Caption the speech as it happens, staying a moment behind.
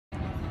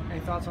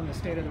thoughts on the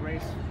state of the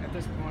race at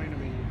this point? I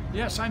mean,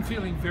 yes, I'm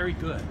feeling very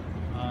good,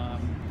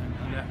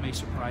 and that may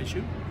surprise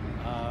you,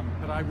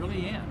 but I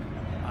really am.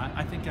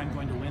 I think I'm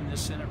going to win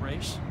this Senate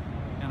race,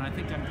 and I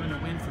think I'm going to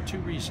win for two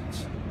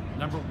reasons.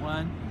 Number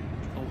one,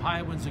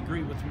 Ohioans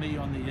agree with me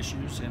on the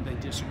issues, and they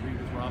disagree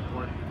with Rob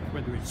Portman,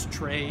 whether it's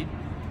trade,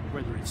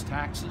 whether it's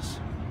taxes,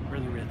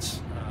 whether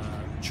it's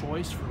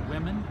choice for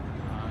women,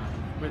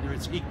 whether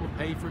it's equal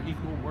pay for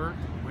equal work,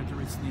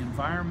 whether it's the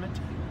environment.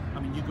 I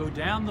mean, you go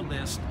down the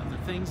list of the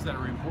things that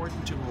are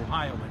important to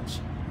Ohioans,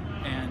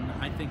 and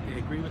I think they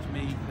agree with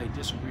me, they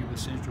disagree with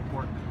Senator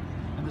Portman.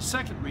 And the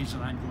second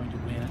reason I'm going to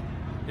win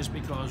is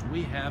because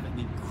we have an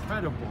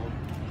incredible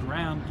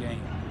ground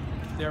game.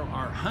 There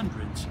are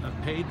hundreds of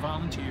paid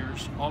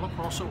volunteers all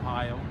across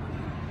Ohio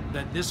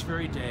that this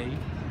very day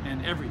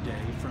and every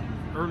day, from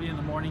early in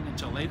the morning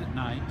until late at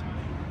night,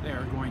 they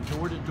are going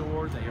door to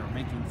door, they are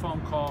making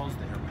phone calls,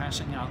 they are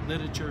passing out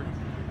literature.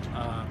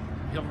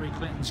 Hillary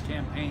Clinton's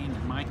campaign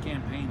and my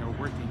campaign are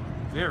working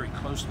very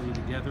closely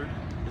together.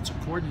 It's a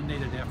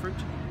coordinated effort,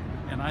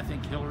 and I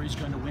think Hillary's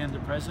going to win the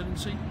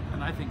presidency,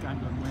 and I think I'm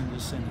going to win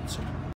the Senate seat.